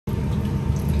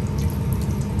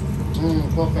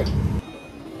Perfect.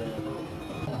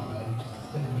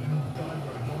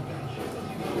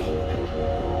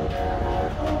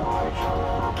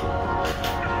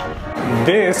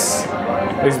 This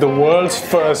is the world's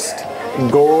first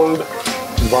gold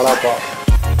Vada Pav.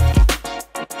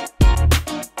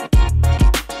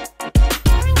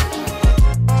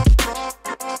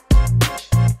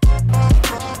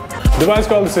 Dubai is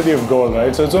called the city of gold,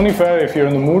 right? So it's only fair if you're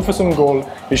in the mood for some gold,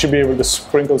 you should be able to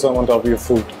sprinkle some on top of your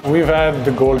food. We've had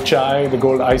the gold chai, the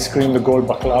gold ice cream, the gold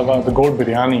baklava, the gold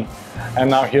biryani.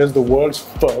 And now here's the world's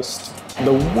first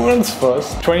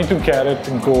 22 karat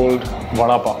gold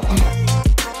Vada Pav.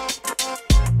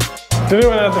 Today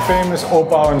we're at the famous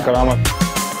Pav in Karama.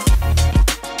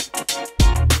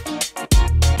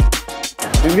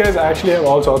 These guys actually have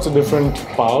all sorts of different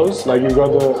paos. Like you've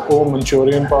got the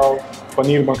manchurian pav,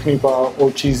 paneer makhani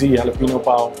pav, cheesy jalapeno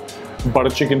pav, butter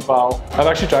chicken pav. I've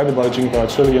actually tried the butter chicken pav,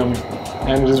 it's really yummy.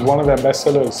 And it is one of their best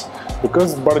sellers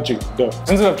because it's butter chicken, duh.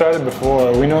 Since I've tried it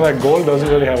before, we know that gold doesn't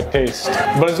really have a taste.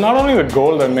 But it's not only the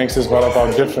gold that makes this Vada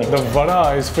Pav different. The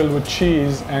vada is filled with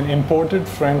cheese and imported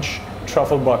French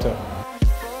truffle butter.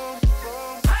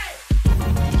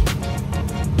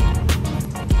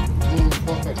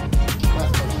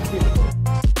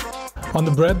 On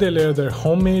the bread, they layer their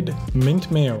homemade mint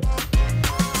mayo.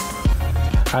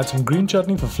 Add some green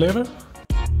chutney for flavor.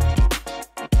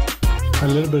 A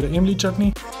little bit of imli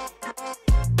chutney.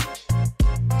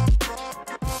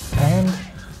 And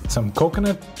some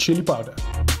coconut chili powder.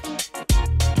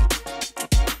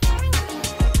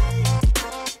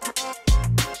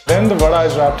 Then the vada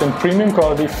is wrapped in premium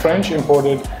quality French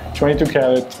imported 22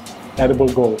 karat edible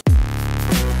gold.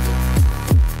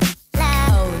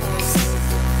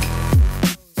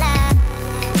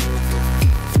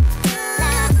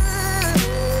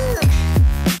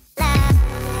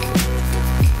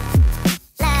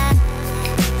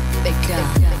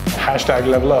 Hashtag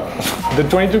level up. The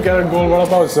 22 karat gold Vada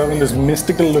Pav is served in this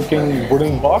mystical looking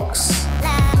wooden box.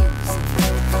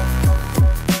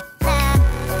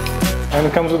 And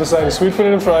it comes with a side of sweet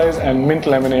potato fries and mint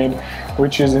lemonade,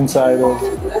 which is inside of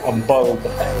a bulb.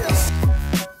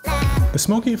 The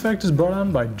smoky effect is brought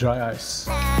on by dry ice.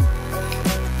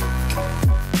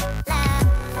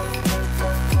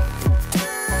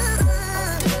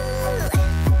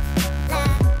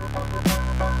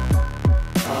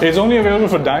 It's only available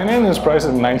for dine-in and it's priced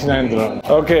at 99 dirham.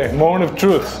 Okay, moment of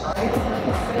truth.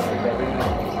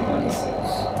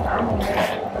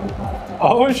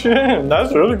 Oh shit,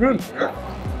 that's really good.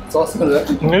 It's awesome, right?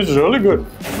 It's really good.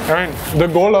 I mean, the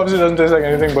gold obviously doesn't taste like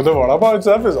anything, but the Vada Pav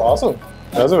itself is awesome.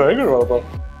 That's a very good Vada Pav.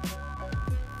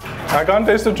 I can't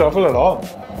taste the truffle at all.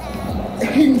 A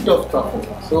hint of truffle.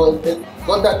 So it's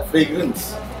got that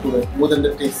fragrance to it, more than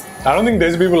the taste. I don't think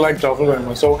these people like truffle very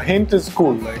much, so hint is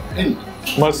cool. Like Hint.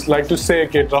 Must like to say,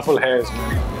 okay, truffle hairs.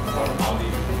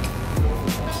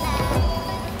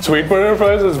 Sweet potato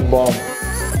fries is bomb.